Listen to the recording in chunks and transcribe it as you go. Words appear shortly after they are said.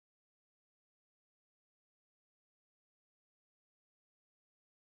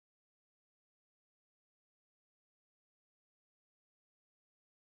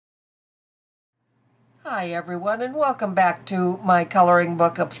Hi everyone, and welcome back to my coloring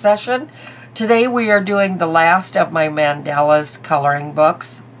book obsession. Today we are doing the last of my Mandalas coloring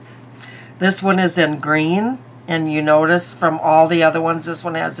books. This one is in green, and you notice from all the other ones this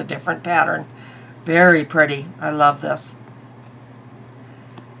one has a different pattern. Very pretty. I love this.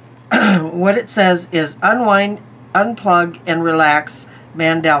 What it says is Unwind, Unplug, and Relax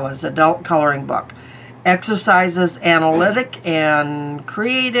Mandalas Adult Coloring Book. Exercises analytic and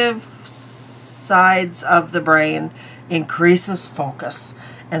creative sides of the brain, increases focus.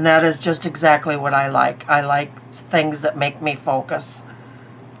 And that is just exactly what I like. I like things that make me focus.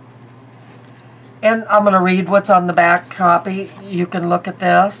 And I'm going to read what's on the back copy. You can look at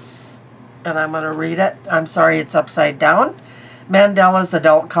this, and I'm going to read it. I'm sorry, it's upside down. Mandala's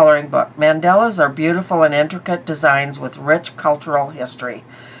Adult Coloring Book. Mandalas are beautiful and intricate designs with rich cultural history.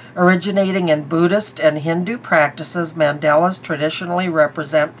 Originating in Buddhist and Hindu practices, mandalas traditionally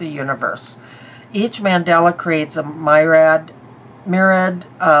represent the universe. Each mandala creates a myriad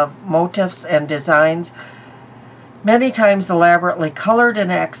of motifs and designs, many times elaborately colored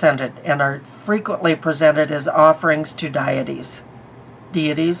and accented, and are frequently presented as offerings to deities.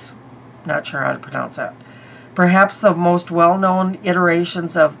 Deities? Not sure how to pronounce that. Perhaps the most well-known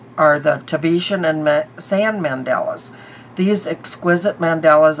iterations are the Tibetan and sand mandalas. These exquisite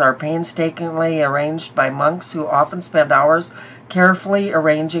mandalas are painstakingly arranged by monks who often spend hours carefully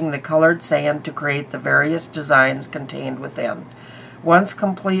arranging the colored sand to create the various designs contained within. Once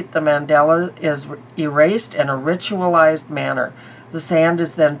complete, the mandala is erased in a ritualized manner. The sand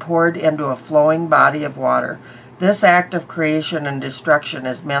is then poured into a flowing body of water. This act of creation and destruction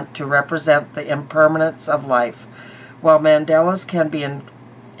is meant to represent the impermanence of life. While mandalas can be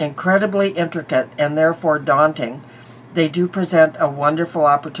incredibly intricate and therefore daunting, they do present a wonderful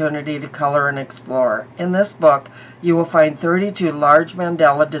opportunity to color and explore. In this book, you will find 32 large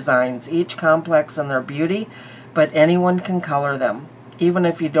mandala designs, each complex in their beauty, but anyone can color them, even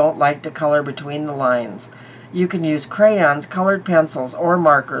if you don't like to color between the lines. You can use crayons, colored pencils, or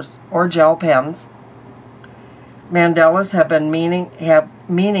markers, or gel pens. Mandalas have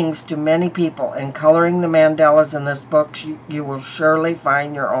meanings to many people, and coloring the mandalas in this book, you will surely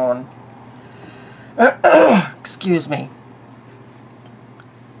find your own. Excuse me.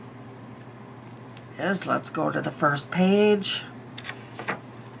 Yes, let's go to the first page.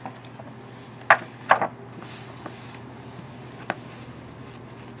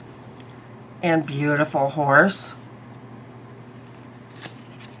 And beautiful horse.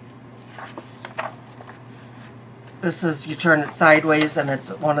 This is, you turn it sideways and it's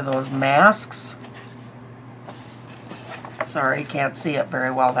one of those masks. Sorry, can't see it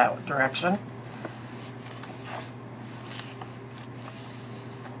very well that direction.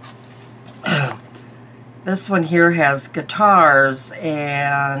 This one here has guitars,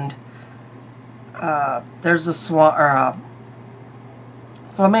 and there's a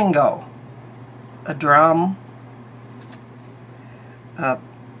flamingo, a drum, a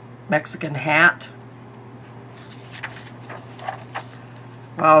Mexican hat.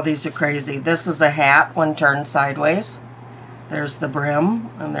 Wow, these are crazy. This is a hat when turned sideways. There's the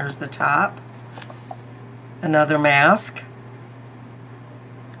brim, and there's the top. Another mask.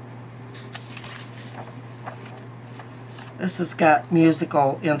 This has got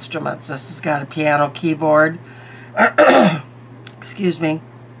musical instruments. This has got a piano keyboard. Excuse me.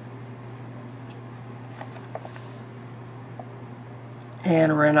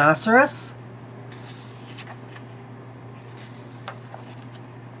 And a rhinoceros.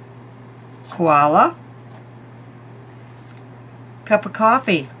 Koala. Cup of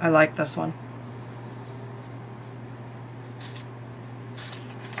coffee. I like this one.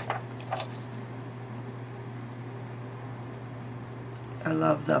 I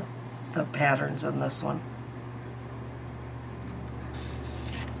love the patterns in this one.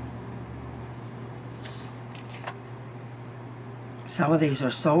 Some of these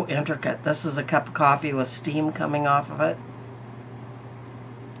are so intricate. This is a cup of coffee with steam coming off of it.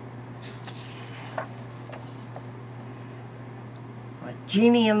 Like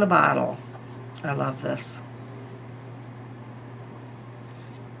Genie in the Bottle. I love this.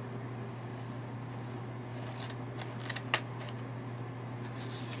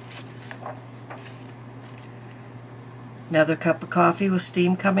 Another cup of coffee with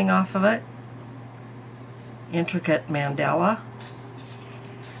steam coming off of it. Intricate mandala.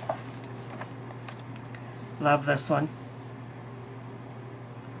 Love this one.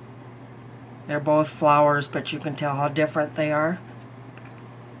 They're both flowers, but you can tell how different they are.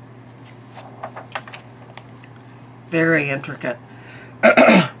 Very intricate.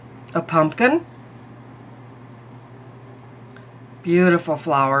 A pumpkin. Beautiful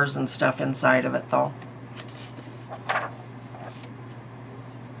flowers and stuff inside of it, though.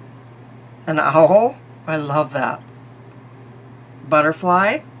 An owl. I love that.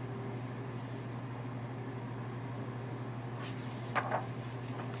 Butterfly.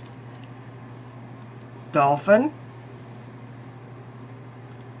 Dolphin.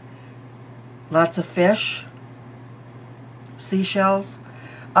 Lots of fish. Seashells.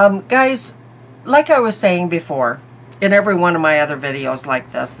 Guys, like I was saying before, in every one of my other videos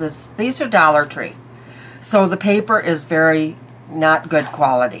like this, these are Dollar Tree. So the paper is very not good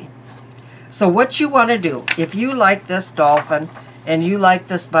quality. So what you want to do, if you like this dolphin and you like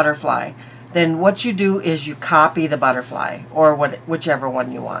this butterfly, then what you do is you copy the butterfly, or whichever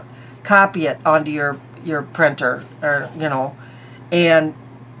one you want. Copy it onto your printer, or and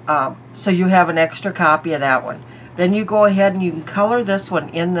so you have an extra copy of that one. Then you go ahead and you can color this one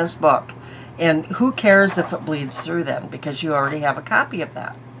in this book. And who cares if it bleeds through then, because you already have a copy of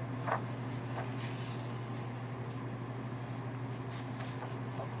that.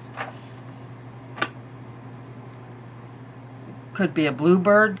 Could be a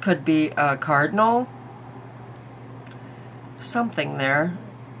bluebird, could be a cardinal. Something there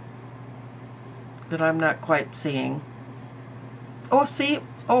that I'm not quite seeing. Oh, see?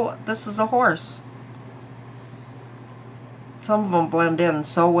 Oh, this is a horse. Some of them blend in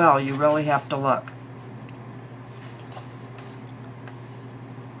so well, you really have to look.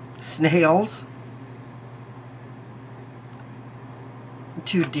 Snails.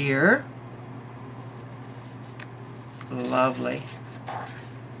 2 deer. Lovely.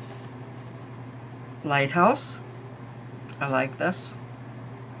 Lighthouse. I like this.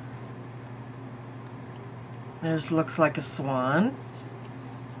 There's looks like a swan.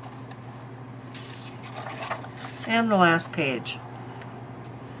 And the last page.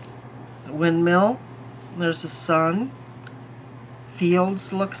 Windmill. There's a sun.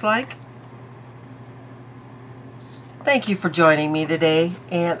 Fields looks like. Thank you for joining me today,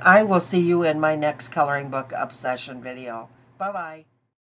 and I will see you in my next coloring book obsession video. Bye-bye.